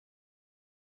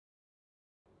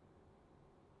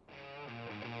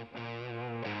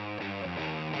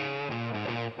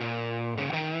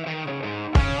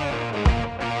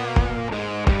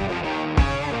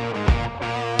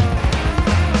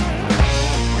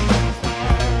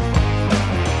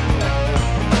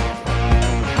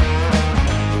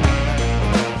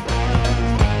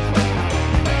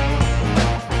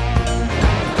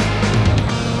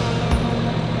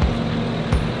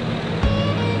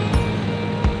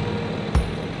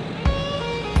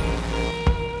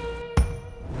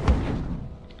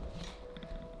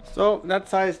So that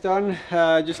side is done.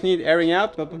 Just need airing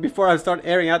out, but before I start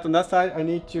airing out on that side, I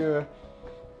need to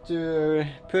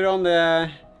put on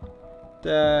the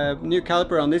new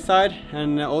caliper on this side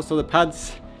and also the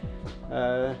pads,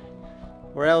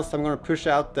 or else I'm gonna push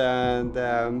out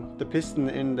the piston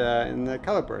in the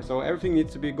caliper. So everything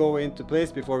needs to go into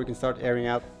place before we can start airing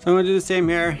out. So I'm gonna do the same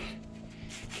here,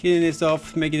 cleaning this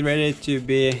off, make it ready to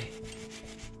be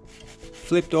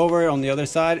flipped over on the other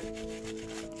side.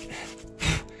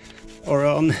 Or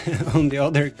on the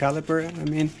other caliper, I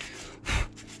mean.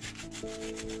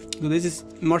 So this is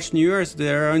much newer, so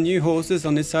there are new hoses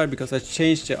on this side because I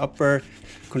changed the upper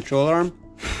control arm.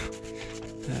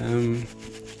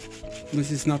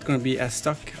 This is not going to be as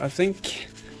stuck, I think.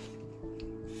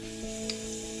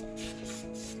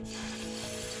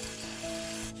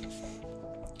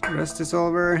 Rest is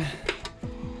over.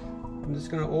 I'm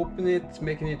just going to open it,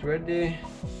 making it ready.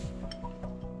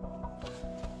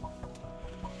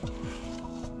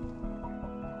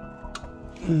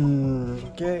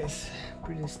 Okay, it's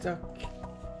pretty stuck.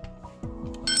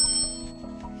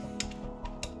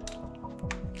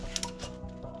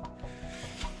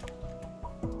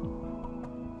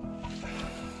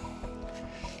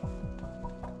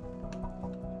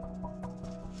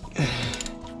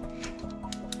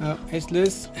 Oh, it's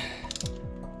loose.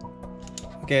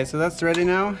 Okay, so that's ready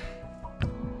now.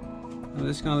 I'm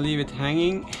just gonna leave it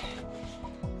hanging,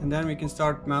 and then we can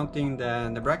start mounting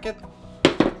the bracket.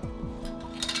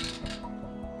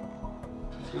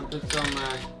 I'm gonna put some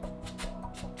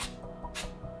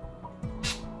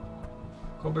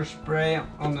copper spray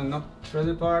on the not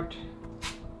threaded part.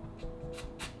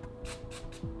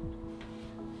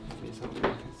 Maybe something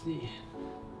I can see.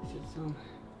 Is it some?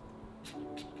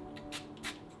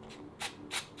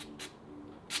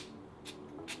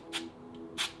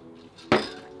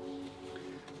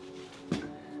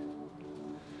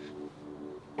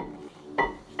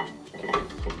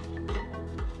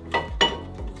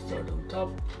 Start on top.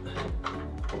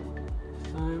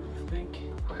 Time, I think.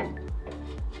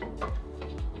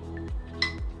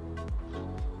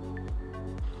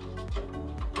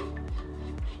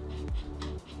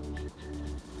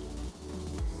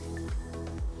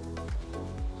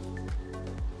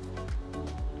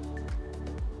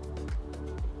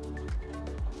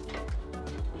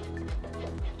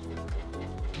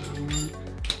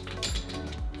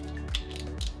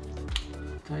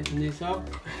 Tighten this up.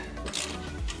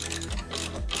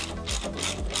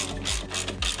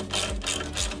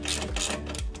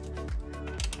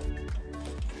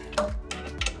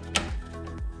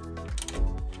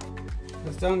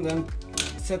 That's done. Then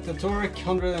set the torque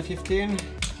 115.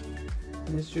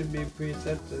 This should be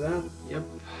preset to that. Yep.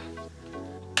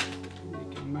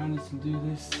 We can manage to do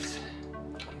this.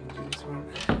 Do this one.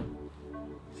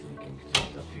 See if I can get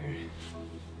it up here.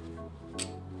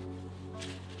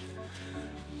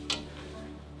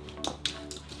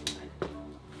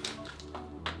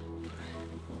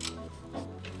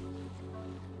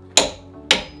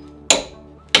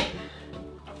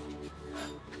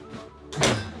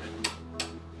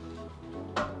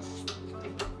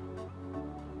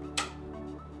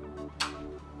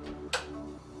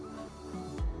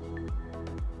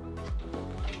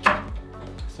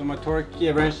 So my torque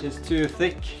wrench is too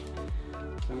thick,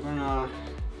 so I'm gonna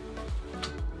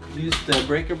use the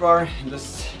breaker bar and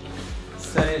just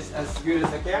set it as good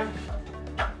as I can.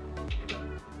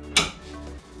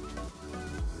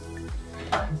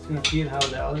 Just gonna feel how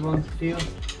the other ones feel.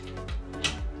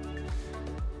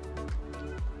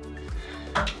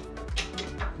 A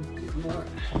bit more.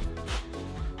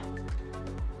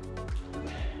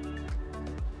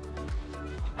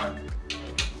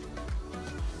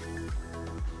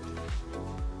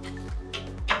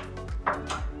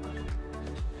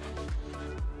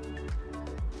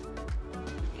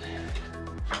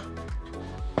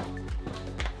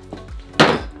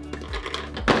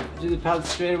 Do the pads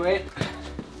straight away.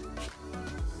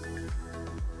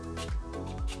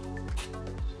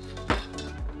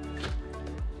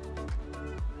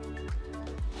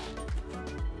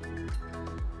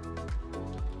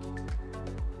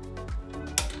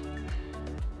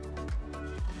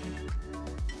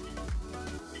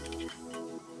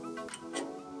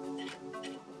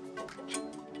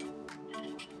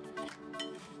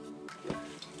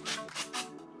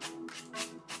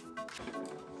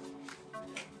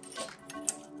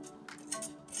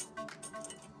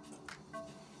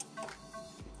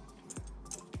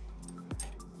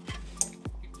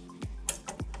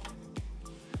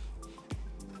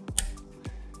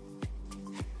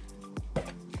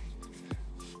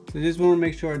 So just want to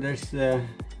make sure there's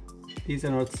these are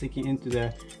not sticking into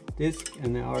the disc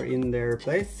and they are in their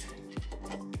place.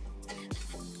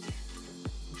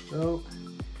 So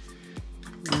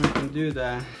then we can do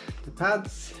the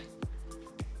pads.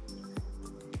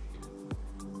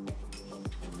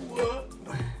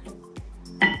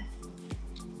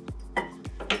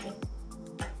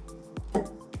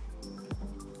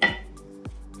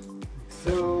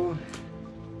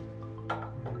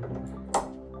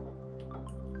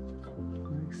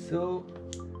 So,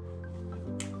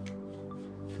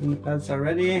 and the pads are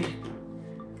ready.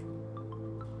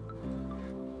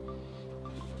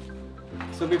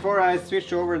 So before I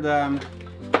switch over the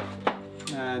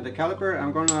caliper,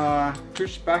 I'm gonna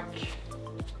push back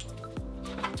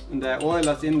the oil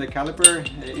that's in the caliper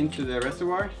into the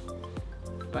reservoir,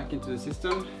 back into the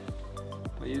system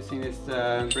by using this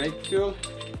brake tool.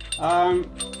 I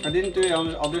didn't do it on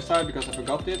the other side because I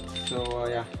forgot it, so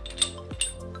yeah.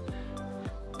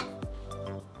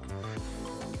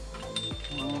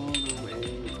 All the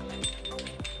way.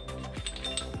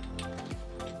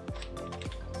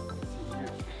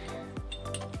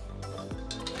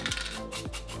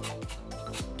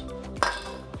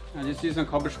 I just use some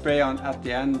copper spray on at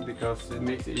the end because it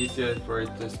makes it easier for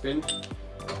it to spin.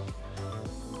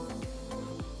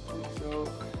 So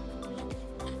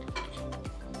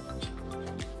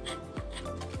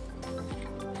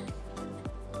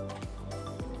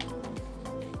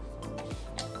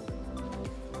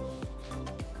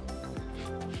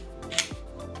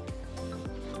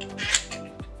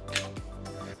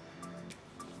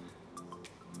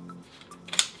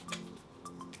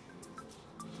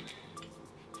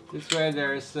this way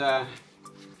there's, I'm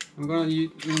gonna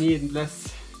need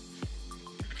less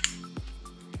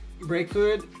brake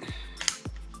fluid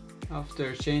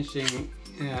after changing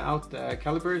out the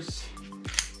calipers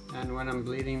and when I'm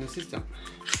bleeding the system.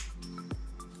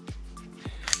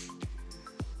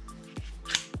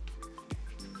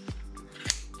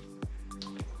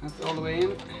 That's all the way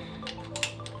in.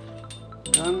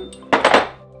 Done.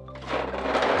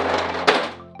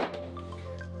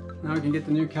 Now we can get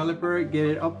the new caliper, get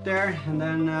it up there, and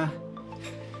then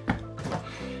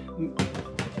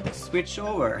switch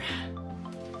over.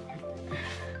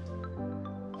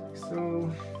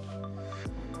 So,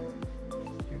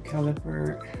 your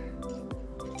caliper,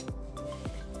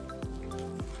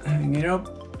 hang it up.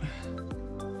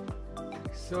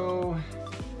 So,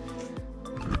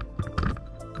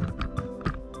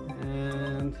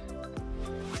 and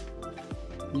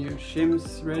your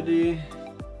shims ready.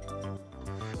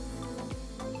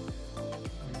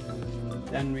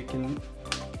 Then we can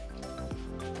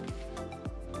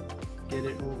get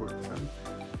it over. So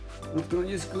I'm not going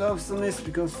to use gloves on this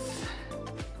because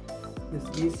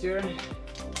it's easier.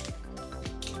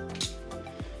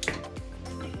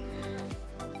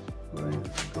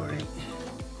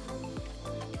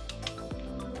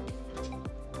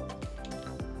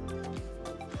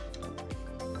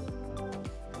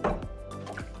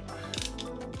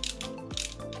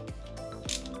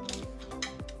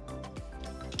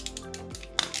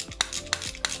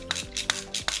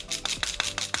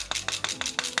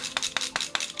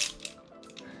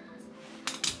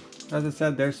 As I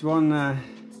said, there's one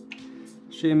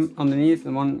shim underneath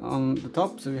and one on the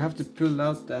top, so we have to pull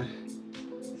out the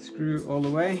screw all the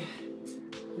way.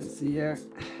 Let's see here.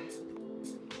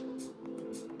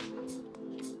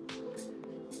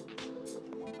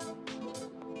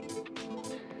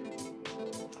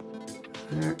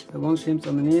 There, the one shim's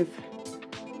underneath.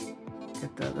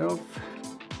 Get that off.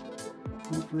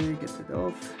 Hopefully get it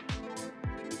off.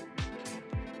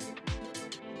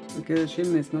 Okay, the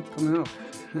shim is not coming off.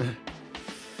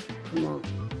 Come on.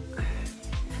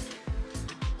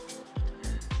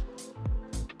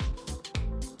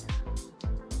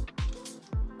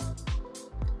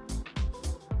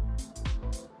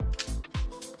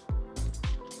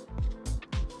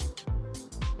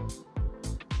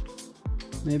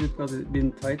 Maybe because it's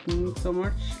been tightened so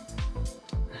much.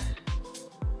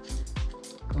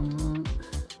 Come on.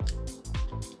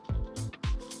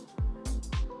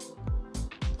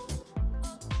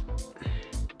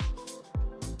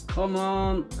 Come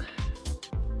on.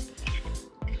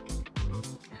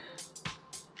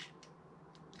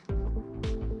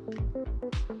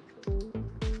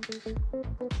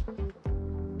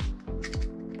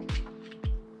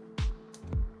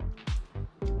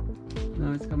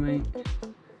 Now it's coming.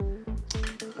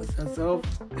 That's off.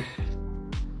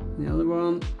 The other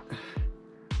one.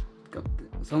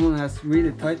 Someone has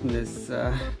really tightened this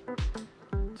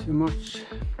too much.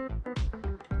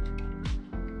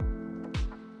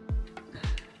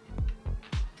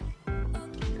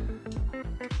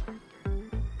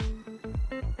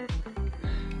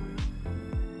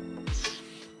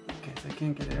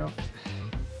 Can't get it off.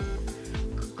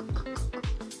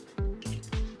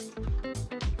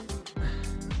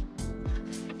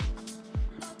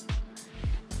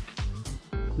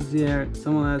 see here,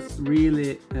 someone has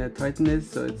really tightened this,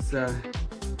 so it's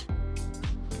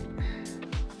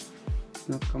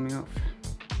not coming off.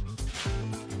 So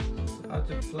I have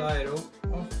to ply it off.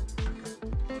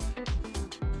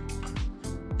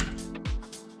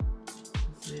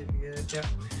 Let's see if we get it. Yeah.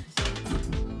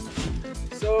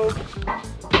 So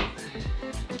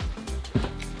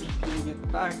bring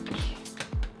it back.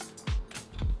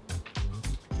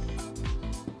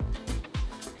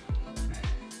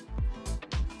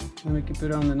 Then we can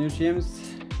put on the new shims,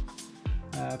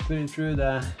 put it through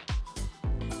the,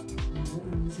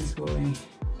 this is going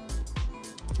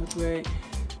that way,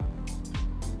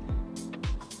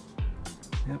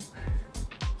 yep,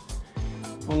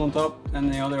 one on top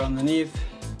and the other underneath,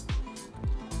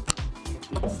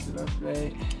 it's the left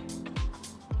way,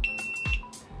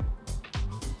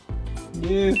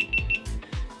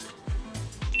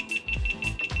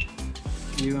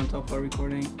 you on top are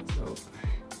recording, so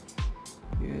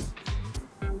good.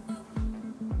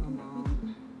 Come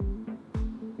on.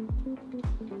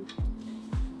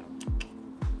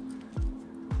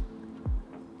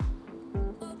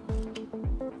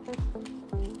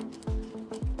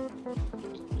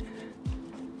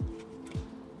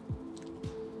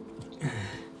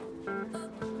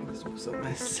 This was a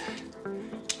mess.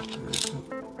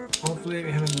 Hopefully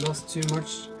we haven't lost too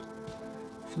much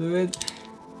fluid.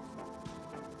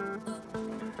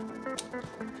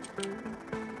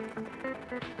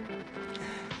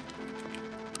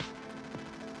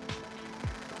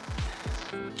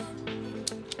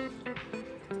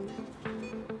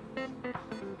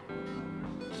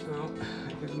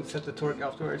 I can set the torque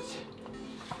afterwards.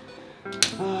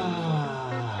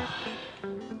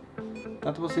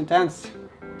 That was intense.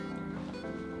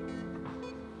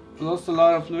 Lost a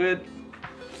lot of fluid,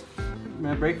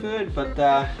 brake fluid, but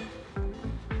I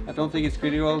don't think it's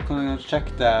critical. I'm going to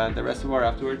check the reservoir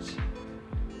afterwards.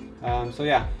 So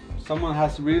yeah, someone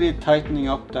has really tightening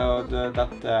up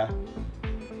that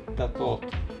bolt.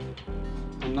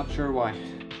 I'm not sure why.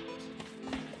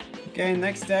 Okay,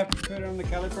 next step, put it on the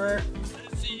caliper.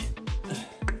 Let's see.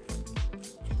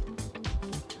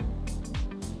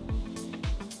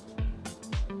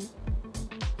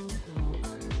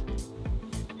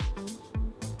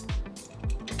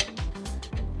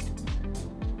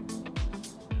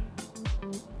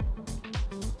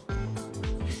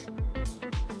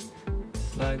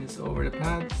 Slide this over the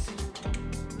pads.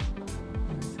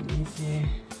 Nice and easy.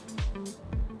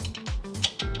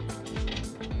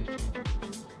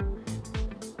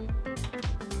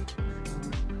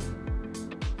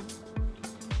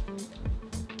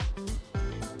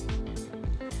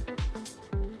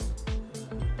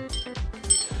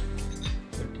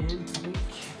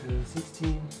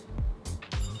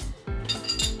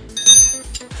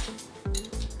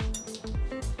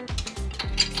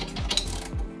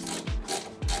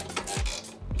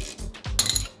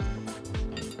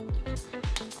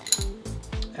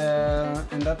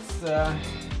 And that's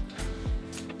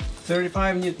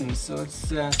 35 newtons, so let's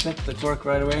set the torque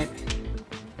right away.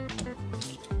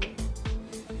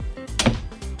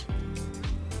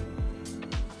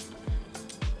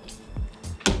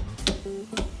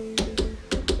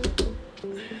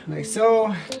 Like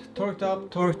so, torqued up,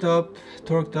 torqued up,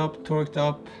 torqued up, torqued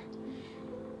up.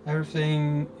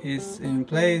 Everything is in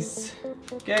place.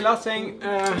 Okay, last thing,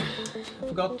 I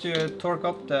forgot to torque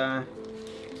up the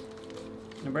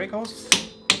brake hose.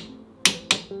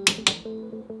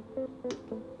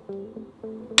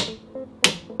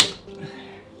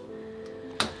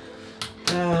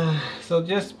 So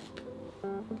just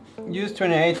use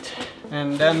 28,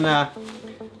 and then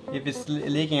if it's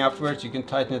leaking afterwards, you can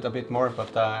tighten it a bit more.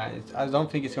 But I don't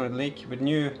think it's going to leak with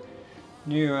new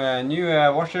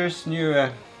washers, new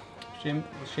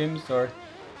shims, or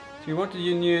so you want to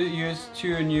use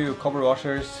 2 new cover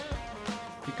washers,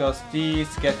 because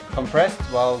these get compressed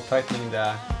while tightening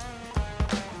the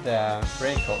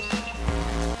brake hose.